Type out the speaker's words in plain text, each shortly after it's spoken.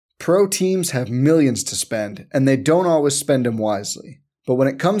Pro teams have millions to spend, and they don't always spend them wisely. But when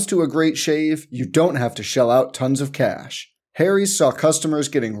it comes to a great shave, you don't have to shell out tons of cash. Harry's saw customers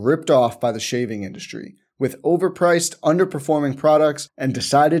getting ripped off by the shaving industry, with overpriced, underperforming products, and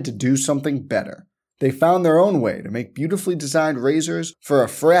decided to do something better. They found their own way to make beautifully designed razors for a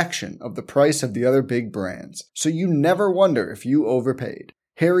fraction of the price of the other big brands, so you never wonder if you overpaid.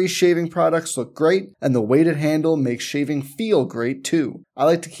 Harry's shaving products look great, and the weighted handle makes shaving feel great too. I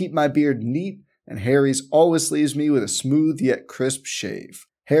like to keep my beard neat, and Harry's always leaves me with a smooth yet crisp shave.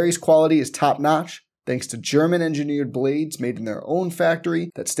 Harry's quality is top-notch, thanks to German-engineered blades made in their own factory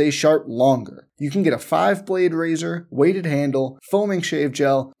that stay sharp longer. You can get a 5-blade razor, weighted handle, foaming shave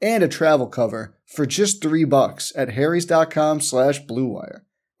gel, and a travel cover for just $3 at harrys.com/bluewire.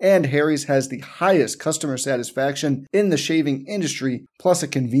 And Harry's has the highest customer satisfaction in the shaving industry, plus a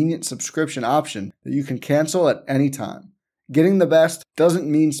convenient subscription option that you can cancel at any time. Getting the best doesn't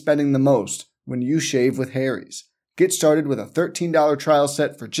mean spending the most when you shave with Harry's. Get started with a $13 trial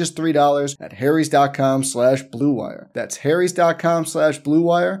set for just $3 at harrys.com/bluewire. That's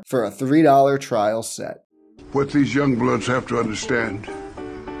harrys.com/bluewire for a $3 trial set. What these young bloods have to understand,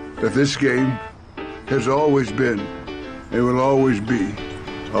 that this game has always been and will always be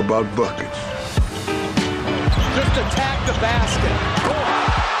about buckets. Just attack the basket.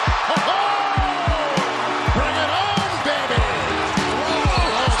 Bring it on, baby.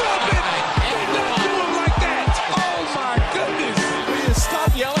 Stop it. Not do it like that. Oh, my goodness. Will you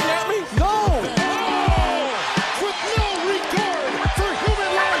stop yelling at me? No. With no regard for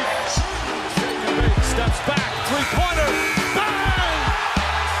human life. Steps back. Three-pointer. Bang.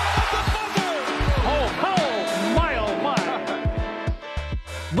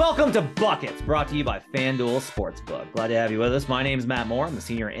 Welcome to Buckets, brought to you by FanDuel Sportsbook. Glad to have you with us. My name is Matt Moore. I'm the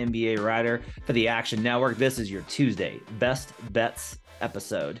senior NBA writer for the Action Network. This is your Tuesday Best Bets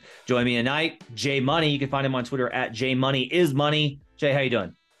episode. Join me tonight, Jay Money. You can find him on Twitter at JMoneyIsMoney. Jay, how you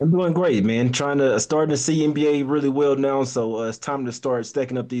doing? I'm doing great, man. Starting to see NBA really well now, so it's time to start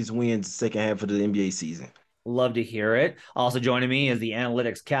stacking up these wins the second half of the NBA season. Love to hear it. Also joining me is the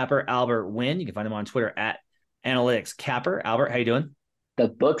analytics capper, Albert Wynn. You can find him on Twitter at analytics capper. Albert, how you doing? The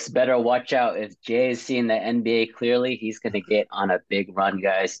books better watch out. If Jay is seeing the NBA clearly, he's going to get on a big run,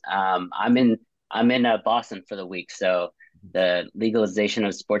 guys. I'm in Boston for the week, so the legalization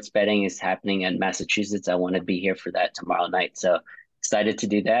of sports betting is happening in Massachusetts. I want to be here for that tomorrow night, so excited to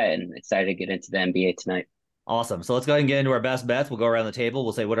do that and excited to get into the NBA tonight. Awesome. So let's go ahead and get into our best bets. We'll go around the table.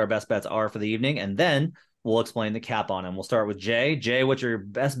 We'll say what our best bets are for the evening, and then we'll explain the cap on them. We'll start with Jay. Jay, what's your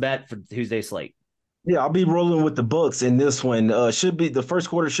best bet for Tuesday slate? Yeah, I'll be rolling with the Bucks in this one. The first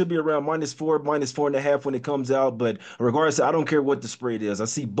quarter should be around -4, -4.5 when it comes out. But regardless, I don't care what the spread is. I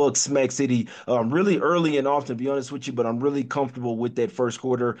see Bucks Smack City really early and often, to be honest with you. But I'm really comfortable with that first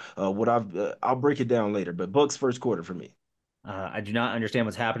quarter. I'll break it down later. But Bucks first quarter for me. I do not understand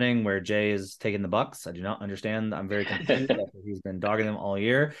what's happening where Jay is taking the Bucks. I do not understand. I'm very confused after he's been dogging them all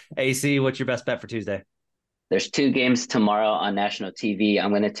year. AC, what's your best bet for Tuesday? There's 2 games tomorrow on national TV. I'm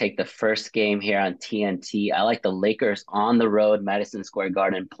going to take the first game here on TNT. I like the Lakers on the road, Madison Square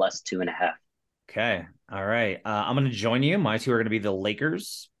Garden, +2.5. Okay. All right. I'm going to join you. My 2 are going to be the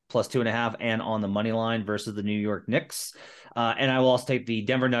Lakers +2.5 and on the money line versus the New York Knicks. And I will also take the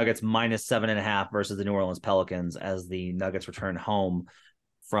Denver Nuggets -7.5 versus the New Orleans Pelicans as the Nuggets return home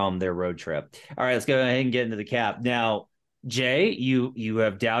from their road trip. All right, let's go ahead and get into the cap. Now, Jay, you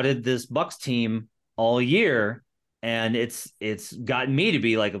have doubted this Bucks team all year, and it's gotten me to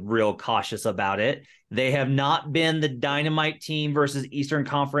be like real cautious about it. They have not been the dynamite team versus Eastern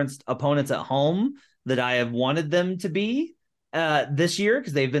Conference opponents at home that I have wanted them to be this year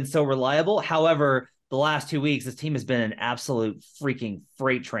because they've been so reliable. However, the last 2 weeks, this team has been an absolute freaking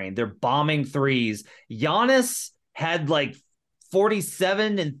freight train. They're bombing threes. Giannis had like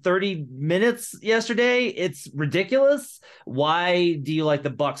 47 in 30 minutes yesterday. It's ridiculous. Why do you like the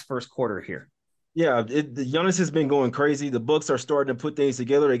Bucks first quarter here? Yeah, the Giannis has been going crazy. The Bucks are starting to put things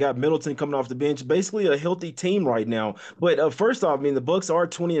together. They got Middleton coming off the bench, basically a healthy team right now. But first off, I mean, the Bucks are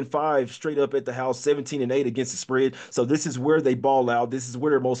 20-5 straight up at the house, 17-8 against the spread. So this is where they ball out. This is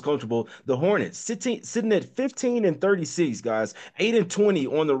where they're most comfortable. The Hornets sitting at 15-36, guys, 8-20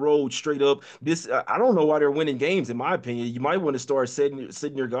 on the road straight up. This I don't know why they're winning games. In my opinion, you might want to start sitting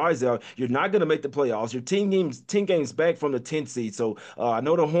your guys out. You're not going to make the playoffs. You're 10 games back from the 10th seed. So I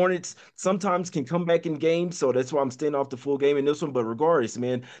know the Hornets sometimes can can come back in games, so that's why I'm staying off the full game in this one. But regardless,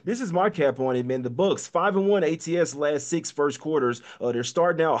 man, this is my cap on it, man. The Bucks 5-1 ATS last 6 first quarters. They're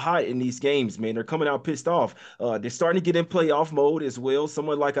starting out hot in these games, man. They're coming out pissed off. They're starting to get in playoff mode as well.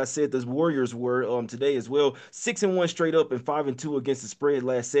 Someone like I said, the Warriors were today as well. 6-1 straight up and 5-2 against the spread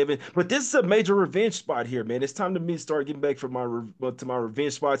last 7. But this is a major revenge spot here, man. It's time to me start getting back from my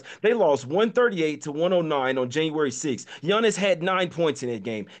revenge spots. They lost 138 to 109 on January 6th. Giannis had 9 points in that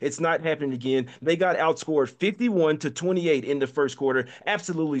game. It's not happening again. They got outscored 51 to 28 in the first quarter.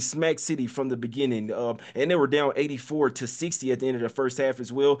 Absolutely smacked City from the beginning. And they were down 84 to 60 at the end of the first half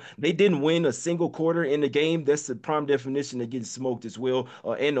as well. They didn't win a single quarter in the game. That's the prime definition of getting smoked as well.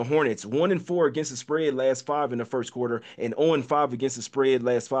 And the Hornets 1-4 against the spread last 5 in the first quarter and 0-5 against the spread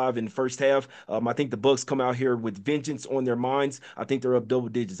last 5 in the first half. I think the Bucks come out here with vengeance on their minds. I think they're up double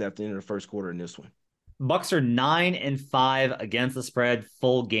digits after the end of the first quarter in this one. Bucks are 9-5 against the spread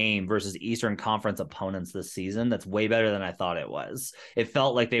full game versus Eastern Conference opponents this season. That's way better than I thought it was. It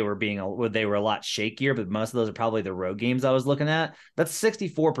felt like they were a lot shakier, but most of those are probably the road games I was looking at. That's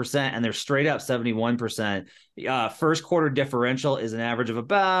 64%, and they're straight up 71%. First quarter differential is an average of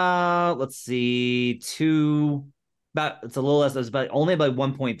about, it's a little less. It's only about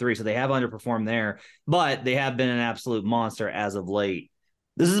 1.3, so they have underperformed there, but they have been an absolute monster as of late.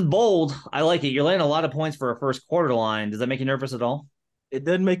 This is bold. I like it. You're laying a lot of points for a first quarter line. Does that make you nervous at all? It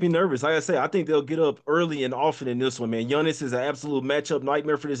doesn't make me nervous. Like I say, I think they'll get up early and often in this one, man. Giannis is an absolute matchup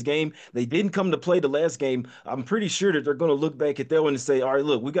nightmare for this game. They didn't come to play the last game. I'm pretty sure that they're going to look back at that one and say, all right,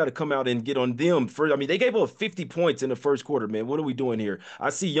 look, we got to come out and get on them first. I mean, they gave up 50 points in the first quarter, man. What are we doing here? I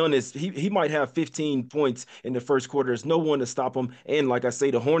see Giannis. He might have 15 points in the first quarter. There's no one to stop him. And like I say,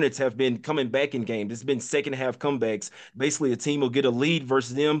 the Hornets have been coming back in games. It's been second half comebacks. Basically, a team will get a lead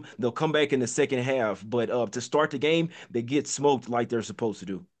versus them. They'll come back in the second half. But to start the game, they get smoked like they're supposed to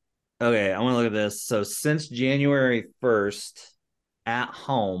do. Okay, I want to look at this. So since January 1st at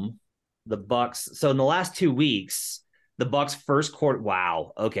home, the Bucks. So in the last 2 weeks, the Bucks first quarter.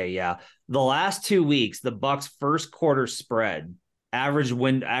 Wow. Okay, yeah. The last 2 weeks, the Bucks first quarter spread, average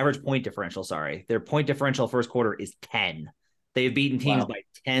point differential. Sorry, their point differential first quarter is 10. They've beaten teams by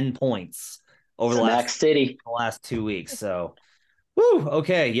 10 points over the last 2 weeks. So. Woo,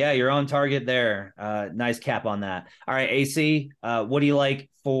 okay, yeah, you're on target there. Nice cap on that. All right, AC, what do you like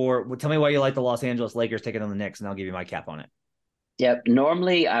tell me why you like the Los Angeles Lakers taking on the Knicks, and I'll give you my cap on it. Yep.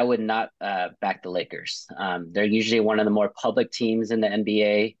 Normally, I would not back the Lakers. They're usually one of the more public teams in the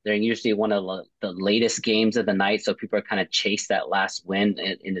NBA. They're usually one of the latest games of the night, so people are kind of chase that last win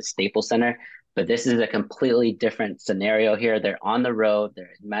in the Staples Center. But this is a completely different scenario here. They're on the road.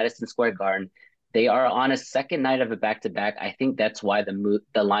 They're at Madison Square Garden. They are on a second night of a back-to-back. I think that's why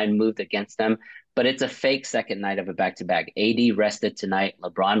the line moved against them. But it's a fake second night of a back-to-back. AD rested tonight.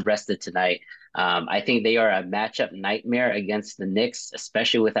 LeBron rested tonight. I think they are a matchup nightmare against the Knicks,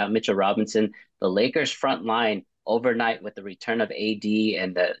 especially without Mitchell Robinson. The Lakers' front line overnight with the return of AD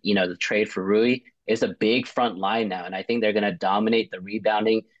and the trade for Rui is a big front line now. And I think they're going to dominate the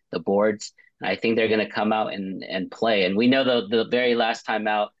rebounding, the boards. And I think they're going to come out and play. And we know the very last time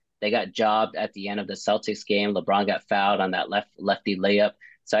out, they got jobbed at the end of the Celtics game. LeBron got fouled on that lefty layup.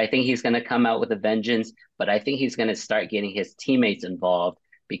 So I think he's going to come out with a vengeance, but I think he's going to start getting his teammates involved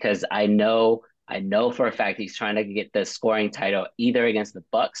because I know for a fact he's trying to get the scoring title either against the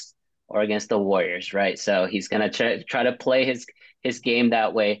Bucks or against the Warriors, right? So he's going to try to play his game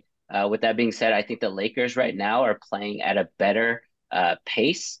that way. With that being said, I think the Lakers right now are playing at a better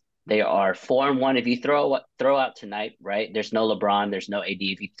pace. They are 4-1. If you throw out tonight, right? There's no LeBron, there's no AD.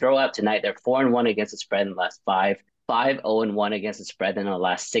 If you throw out tonight, they're 4-1 against the spread in the last 5-0-1 against the spread in the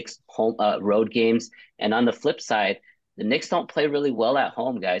last 6 home road games. And on the flip side, the Knicks don't play really well at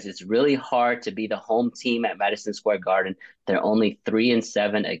home, guys. It's really hard to be the home team at Madison Square Garden. They're only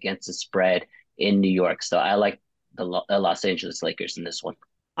 3-7 against the spread in New York. So I like the Los Angeles Lakers in this one.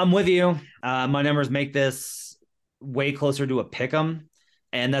 I'm with you. My numbers make this way closer to a pick 'em.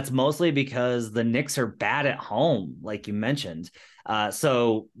 And that's mostly because the Knicks are bad at home, like you mentioned.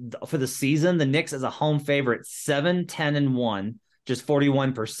 So for the season, the Knicks as a home favorite, 7-10-1, just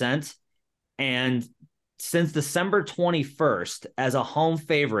 41%. And since December 21st, as a home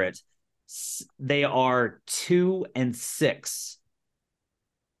favorite, they are 2-6.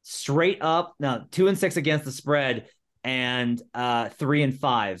 Straight up. Now, 2-6 against the spread and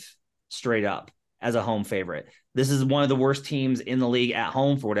 3-5 straight up as a home favorite. This is one of the worst teams in the league at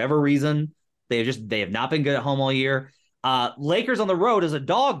home for whatever reason. They have not been good at home all year. Lakers on the road as a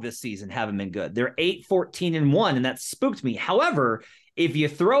dog this season haven't been good. They're 8-14-1, and that spooked me. However, if you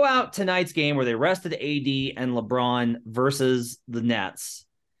throw out tonight's game where they rested AD and LeBron versus the Nets,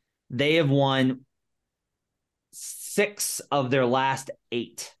 They have won 6 of their last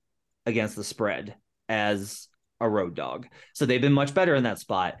 8 against the spread as a road dog. So they've been much better in that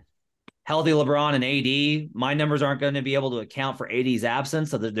spot. Healthy LeBron and AD, my numbers aren't going to be able to account for AD's absence.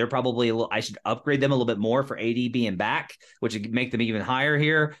 So they're probably I should upgrade them a little bit more for AD being back, which would make them even higher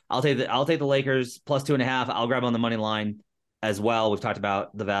here. I'll take the Lakers plus 2.5. I'll grab on the money line as well. We've talked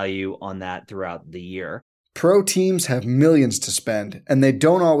about the value on that throughout the year. Pro teams have millions to spend, and they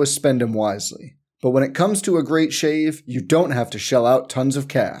don't always spend them wisely. But when it comes to a great shave, you don't have to shell out tons of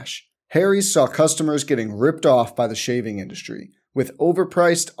cash. Harry's saw customers getting ripped off by the shaving industry with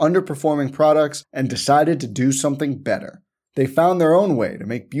overpriced, underperforming products and decided to do something better. They found their own way to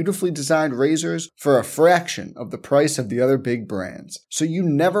make beautifully designed razors for a fraction of the price of the other big brands, so you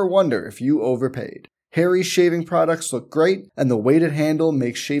never wonder if you overpaid. Harry's shaving products look great, and the weighted handle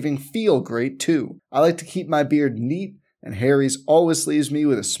makes shaving feel great too. I like to keep my beard neat, and Harry's always leaves me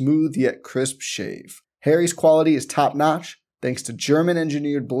with a smooth yet crisp shave. Harry's quality is top-notch, thanks to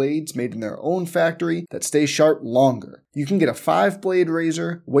German-engineered blades made in their own factory that stay sharp longer. You can get a 5-blade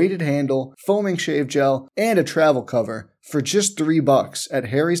razor, weighted handle, foaming shave gel, and a travel cover for just $3 at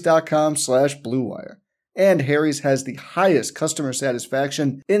harrys.com/bluewire. And Harry's has the highest customer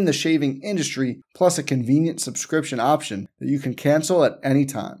satisfaction in the shaving industry, plus a convenient subscription option that you can cancel at any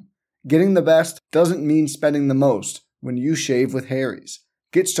time. Getting the best doesn't mean spending the most when you shave with Harry's.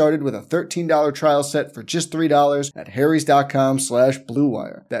 Get started with a $13 trial set for just $3 at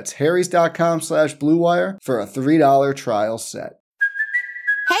harrys.com/bluewire. That's harrys.com/bluewire for a $3 trial set.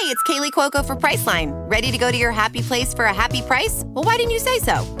 Hey, it's Kaylee Cuoco for Priceline. Ready to go to your happy place for a happy price? Well, why didn't you say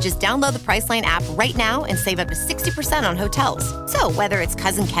so? Just download the Priceline app right now and save up to 60% on hotels. So whether it's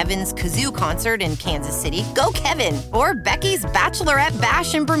Cousin Kevin's Kazoo Concert in Kansas City, go Kevin, or Becky's Bachelorette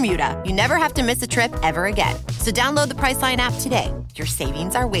Bash in Bermuda, you never have to miss a trip ever again. So download the Priceline app today. Your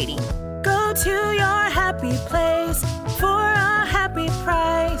savings are waiting. Go to your happy place for a happy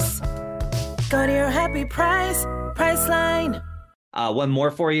price. Go to your happy price, Priceline. One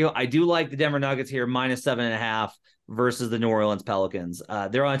more for you. I do like the Denver Nuggets here, minus 7.5 versus the New Orleans Pelicans.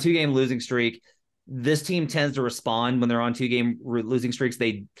 They're on a 2-game losing streak. This team tends to respond when they're on 2-game losing streaks.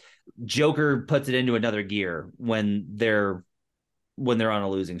 Joker puts it into another gear when they're on a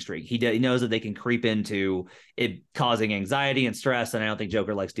losing streak. He knows that they can creep into it, causing anxiety and stress. And I don't think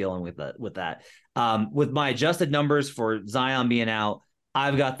Joker likes dealing with that. With my adjusted numbers for Zion being out,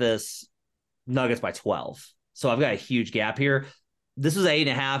 I've got this Nuggets by 12. So I've got a huge gap here. This was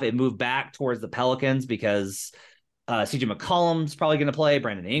 8.5. It moved back towards the Pelicans because CJ McCollum's probably going to play.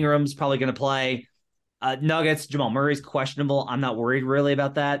 Brandon Ingram's probably going to play. Nuggets, Jamal Murray's questionable. I'm not worried really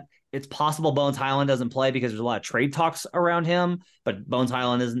about that. It's possible Bones Highland doesn't play because there's a lot of trade talks around him, but Bones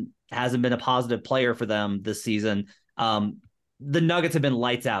Highland hasn't been a positive player for them this season. The Nuggets have been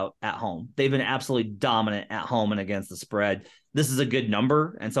lights out at home. They've been absolutely dominant at home and against the spread. This is a good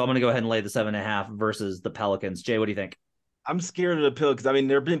number, and so I'm going to go ahead and lay the 7.5 versus the Pelicans. Jay, what do you think? I'm scared of the Pelicans. I mean,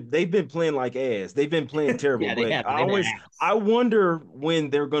 they've been playing like ass. They've been playing terrible. Yeah, but I wonder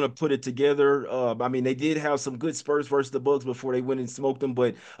when they're going to put it together. I mean, they did have some good Spurs versus the Bucks before they went and smoked them.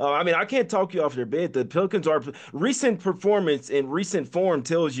 But I mean, I can't talk you off their bed. The Pelicans are recent performance and recent form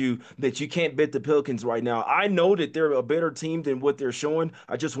tells you that you can't bet the Pelicans right now. I know that they're a better team than what they're showing.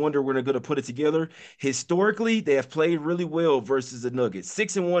 I just wonder when they're going to put it together. Historically, they have played really well versus the Nuggets.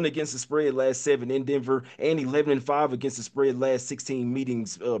 6-1 against the spread last 7 in Denver, and 11-5 against the spread last 16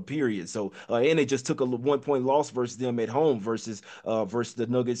 meetings period. So and they just took a 1-point loss versus them at home versus the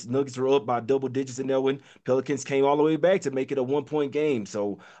Nuggets. Nuggets were up by double digits in that one. Pelicans came all the way back to make it a 1-point game.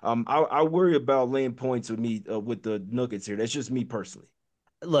 So I worry about laying points with the Nuggets here. That's just me personally.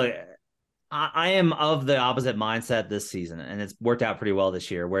 Look, I am of the opposite mindset this season, and it's worked out pretty well this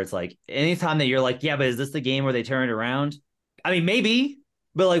year, where it's like anytime that you're like, yeah, but is this the game where they turn it around? I mean, maybe.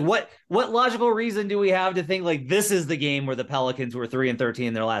 But like, what logical reason do we have to think like this is the game where the Pelicans were 3-13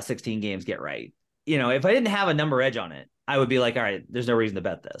 in their last 16 games get right? You know, if I didn't have a number edge on it, I would be like, all right, there's no reason to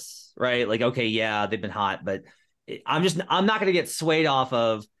bet this, right? Like, okay, yeah, they've been hot, but I'm not going to get swayed off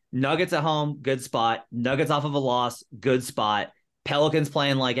of Nuggets at home, good spot. Nuggets off of a loss, good spot. Pelicans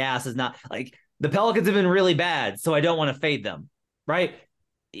playing like ass is not like the Pelicans have been really bad, so I don't want to fade them, right?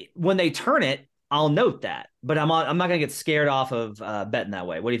 When they turn it, I'll note that, but I'm not going to get scared off of betting that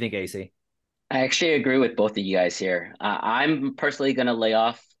way. What do you think, AC? I actually agree with both of you guys here. I'm personally going to lay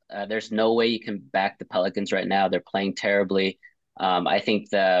off. There's no way you can back the Pelicans right now. They're playing terribly. I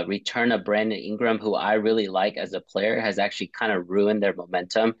think the return of Brandon Ingram, who I really like as a player, has actually kind of ruined their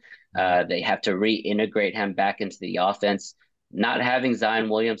momentum. They have to reintegrate him back into the offense. Not having Zion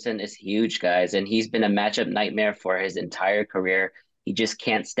Williamson is huge, guys, and he's been a matchup nightmare for his entire career. He just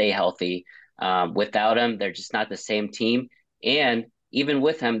can't stay healthy. Without him, they're just not the same team. And even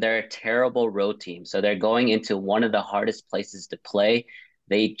with him, they're a terrible road team. So they're going into one of the hardest places to play.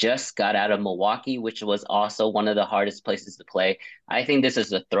 They just got out of Milwaukee, which was also one of the hardest places to play. I think this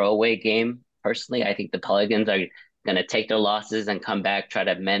is a throwaway game. Personally, I think the Pelicans are going to take their losses and come back, try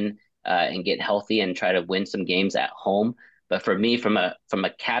to mend and get healthy and try to win some games at home. But for me, from a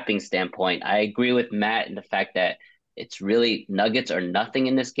capping standpoint, I agree with Matt in the fact that it's really Nuggets or nothing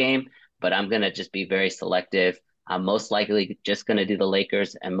in this game, but I'm going to just be very selective. I'm most likely just going to do the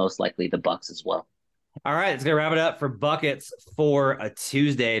Lakers and most likely the Bucks as well. All right, it's going to wrap it up for Buckets for a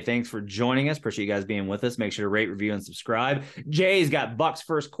Tuesday. Thanks for joining us. Appreciate you guys being with us. Make sure to rate, review, and subscribe. Jay's got Bucks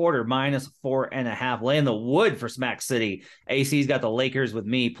first quarter -4.5. Laying the wood for Smack City. AC's got the Lakers with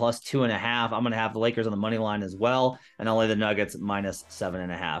me +2.5. I'm going to have the Lakers on the money line as well, and I'll lay the Nuggets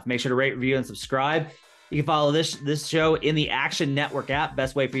 -7.5. Make sure to rate, review, and subscribe. You can follow this show in the Action Network app.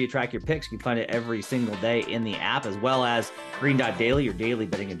 Best way for you to track your picks. You can find it every single day in the app, as well as Green Dot Daily, your daily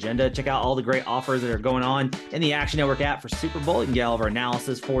betting agenda. Check out all the great offers that are going on in the Action Network app for Super Bowl. You can get all of our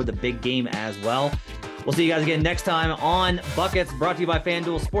analysis for the big game as well. We'll see you guys again next time on Buckets, brought to you by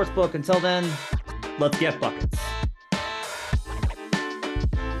FanDuel Sportsbook. Until then, let's get buckets.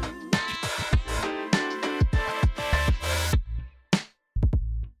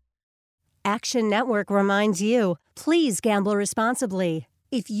 Action Network reminds you, please gamble responsibly.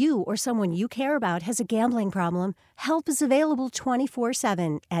 If you or someone you care about has a gambling problem, help is available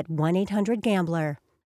 24/7 at 1-800-GAMBLER.